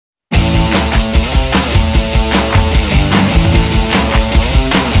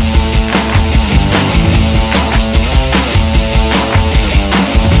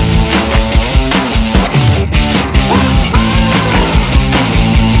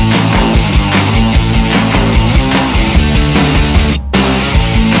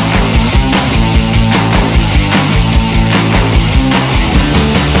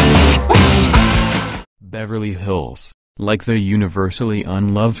Like the universally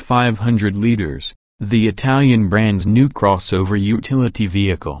unloved 500 liters, the Italian brand's new crossover utility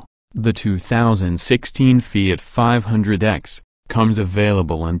vehicle, the 2016 Fiat 500X, comes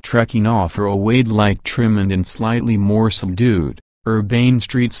available in trekking off-road like trim and in slightly more subdued, urbane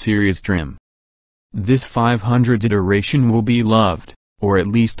street series trim. This 500 iteration will be loved, or at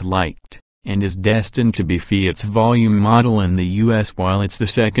least liked, and is destined to be Fiat's volume model in the US while it's the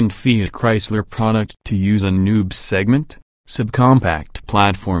second Fiat Chrysler product to use a noob segment, subcompact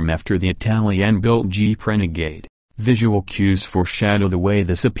platform after the Italian-built Jeep Renegade. Visual cues foreshadow the way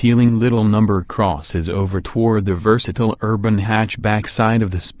this appealing little number crosses over toward the versatile urban hatchback side of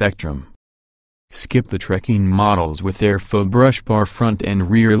the spectrum. Skip the trekking models with their faux brush bar front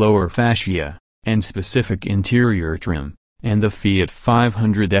and rear lower fascia, and specific interior trim, and the Fiat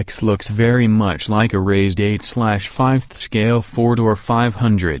 500X looks very much like a raised 8/5 scale 4-door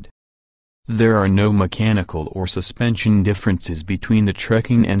 500. There are no mechanical or suspension differences between the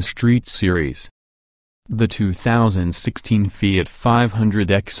trekking and street series. The 2016 Fiat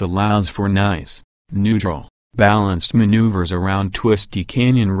 500X allows for nice, neutral, balanced maneuvers around twisty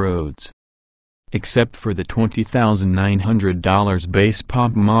canyon roads. Except for the $20,900 base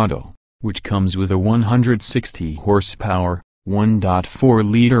pop model, which comes with a 160 horsepower,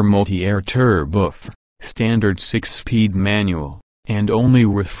 1.4-liter multi-air turbo, standard 6-speed manual, and only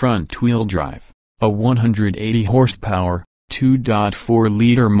with front-wheel drive, a 180 horsepower,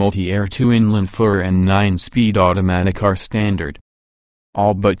 2.4-liter multi-air 2-inline 4 and 9-speed automatic are standard.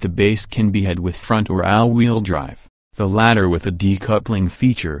 All but the base can be had with front or all-wheel drive, the latter with a decoupling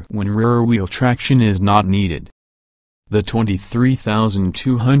feature when rear-wheel traction is not needed. The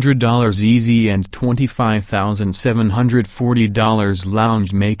 $23,200 Easy and $25,740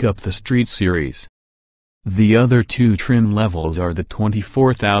 Lounge make up the Street Series. The other two trim levels are the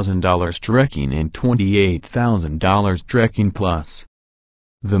 $24,000 Trekking and $28,000 Trekking Plus.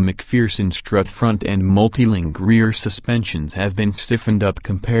 The McPherson strut front and multi-link rear suspensions have been stiffened up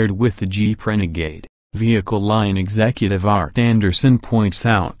compared with the Jeep Renegade, vehicle line executive Art Anderson points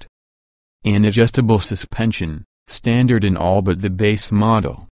out. An adjustable suspension, standard in all but the base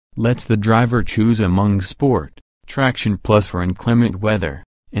model, lets the driver choose among Sport, Traction Plus for inclement weather,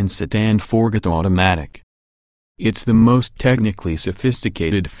 and Sedan Forget Automatic. It's the most technically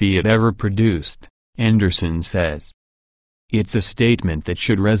sophisticated Fiat ever produced, Anderson says. It's a statement that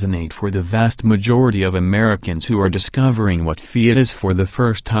should resonate for the vast majority of Americans who are discovering what Fiat is for the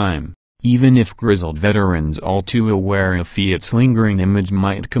first time, even if grizzled veterans all too aware of Fiat's lingering image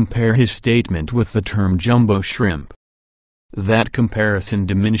might compare his statement with the term jumbo shrimp. That comparison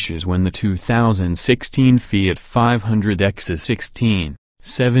diminishes when the 2016 Fiat 500X's 16,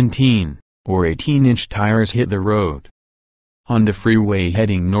 17, or 18-inch tires hit the road. On the freeway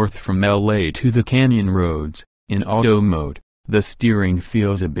heading north from LA to the canyon roads, in auto mode, the steering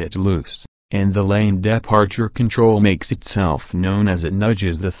feels a bit loose, and the lane departure control makes itself known as it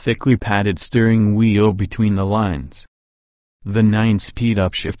nudges the thickly padded steering wheel between the lines. The 9-speed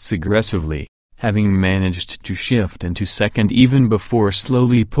upshifts aggressively, having managed to shift into second even before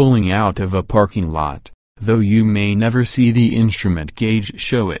slowly pulling out of a parking lot, though you may never see the instrument gauge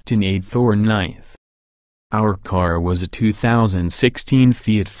show it in 8th or 9th. Our car was a 2016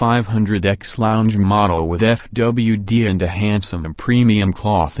 Fiat 500X Lounge model with FWD and a handsome premium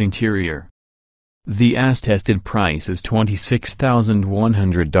cloth interior. The as-tested price is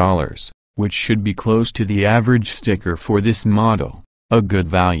 $26,100, which should be close to the average sticker for this model, a good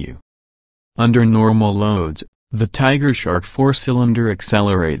value. Under normal loads, the Tiger Shark 4-cylinder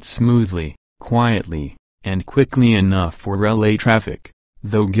accelerates smoothly, quietly, and quickly enough for LA traffic,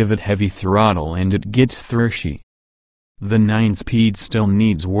 though give it heavy throttle and it gets thirsty. The 9-speed still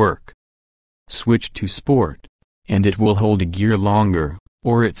needs work. Switch to Sport, and it will hold a gear longer,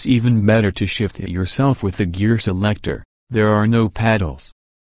 or it's even better to shift it yourself with the gear selector. There are no paddles.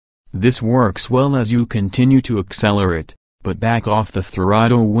 This works well as you continue to accelerate, but back off the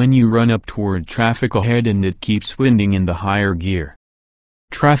throttle when you run up toward traffic ahead and it keeps winding in the higher gear.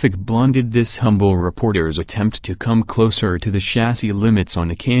 Traffic blunted this humble reporter's attempt to come closer to the chassis limits on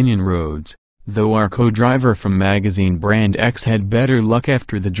the canyon roads, though our co-driver from magazine Brand X had better luck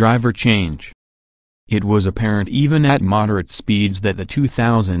after the driver change. It was apparent even at moderate speeds that the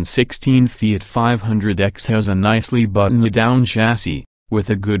 2016 Fiat 500X has a nicely buttoned-down chassis, with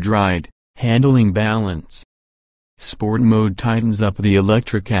a good ride, handling balance. Sport mode tightens up the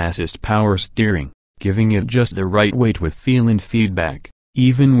electric assist power steering, giving it just the right weight with feel and feedback,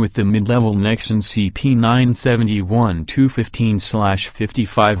 even with the mid-level Nexon CP971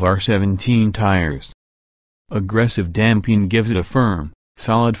 215/55R17 tires. Aggressive damping gives it a firm,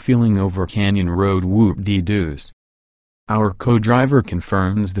 solid feeling over canyon road whoop-de-doos. Our co-driver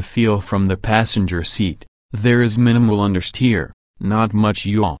confirms the feel from the passenger seat. There is minimal understeer, not much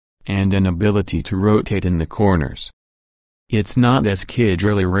yaw, and an ability to rotate in the corners. It's not as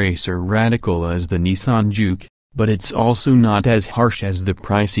kid-friendly race or radical as the Nissan Juke, but it's also not as harsh as the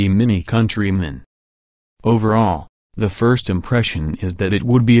pricey Mini Countryman. Overall, the first impression is that it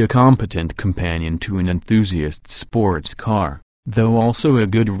would be a competent companion to an enthusiast sports car, though also a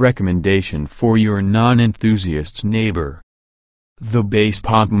good recommendation for your non-enthusiast neighbor. The base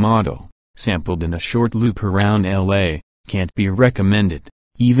pop model, sampled in a short loop around LA, can't be recommended,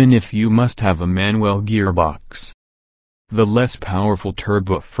 even if you must have a manual gearbox. The less powerful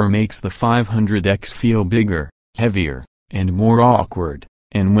turbo-4 makes the 500X feel bigger, heavier, and more awkward,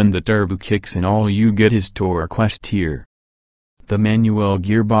 and when the turbo kicks in all you get is torque. The manual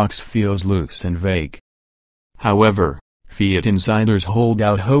gearbox feels loose and vague. However, Fiat insiders hold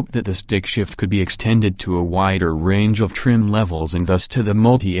out hope that the stickshift could be extended to a wider range of trim levels and thus to the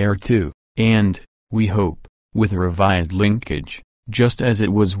multi-air too, and, we hope, with a revised linkage, just as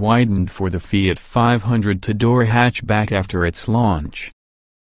it was widened for the Fiat 500 two-door hatchback after its launch.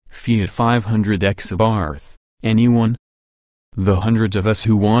 Fiat 500X Abarth, anyone? The hundreds of us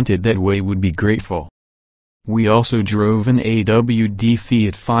who want it that way would be grateful. We also drove an AWD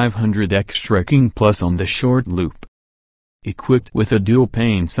Fiat 500X Trekking Plus on the short loop. Equipped with a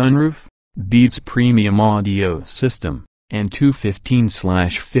dual-pane sunroof, Beats premium audio system, and two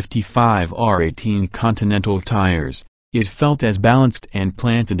 15/55 R18 Continental tires, it felt as balanced and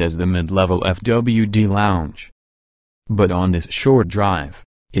planted as the mid-level FWD Lounge. But on this short drive,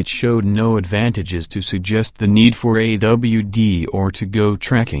 it showed no advantages to suggest the need for AWD or to go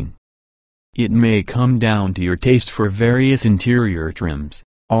trekking. It may come down to your taste for various interior trims.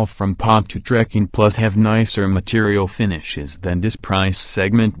 All from Pop to Trekking Plus have nicer material finishes than this price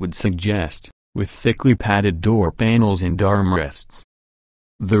segment would suggest, with thickly padded door panels and armrests.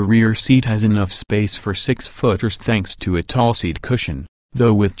 The rear seat has enough space for 6-footers thanks to a tall seat cushion,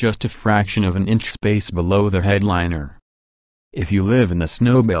 though with just a fraction of an inch space below the headliner. If you live in the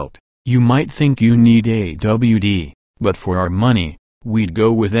snowbelt, you might think you need AWD, but for our money, we'd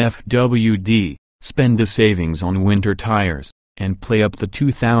go with FWD, spend the savings on winter tires, and play up the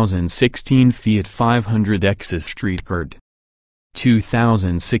 2016 Fiat 500X's street cred.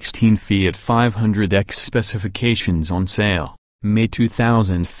 2016 Fiat 500X specifications on sale, May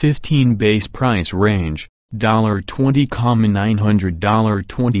 2015 base price range, $20,900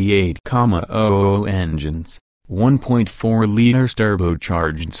 $28,000 engines, 1.4 L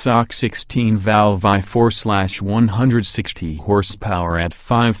turbocharged SOC 16 valve i4/160 horsepower at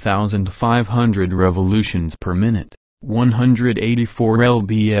 5,500 revolutions per minute. 184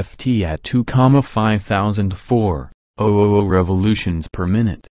 lb-ft at 2,504,000 revolutions per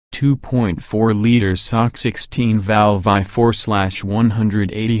minute, 2.4 liters SOC 16 valve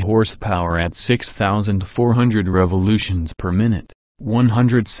i4/180 horsepower at 6,400 revolutions per minute,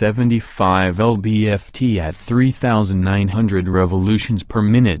 175 lb-ft at 3,900 revolutions per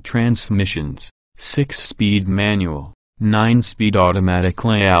minute transmissions, 6-speed manual, 9-speed automatic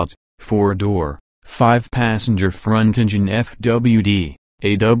layout, 4-door. 5-passenger front engine FWD,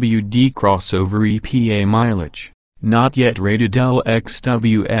 AWD crossover EPA mileage, not yet rated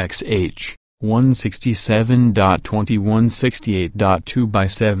LXWXH, 167.2168.2 by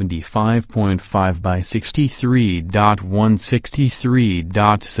 75.5 by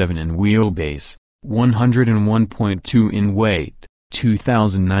 63.163.7 in wheelbase, 101.2 in weight,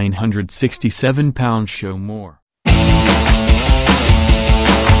 2,967 pounds. Show more.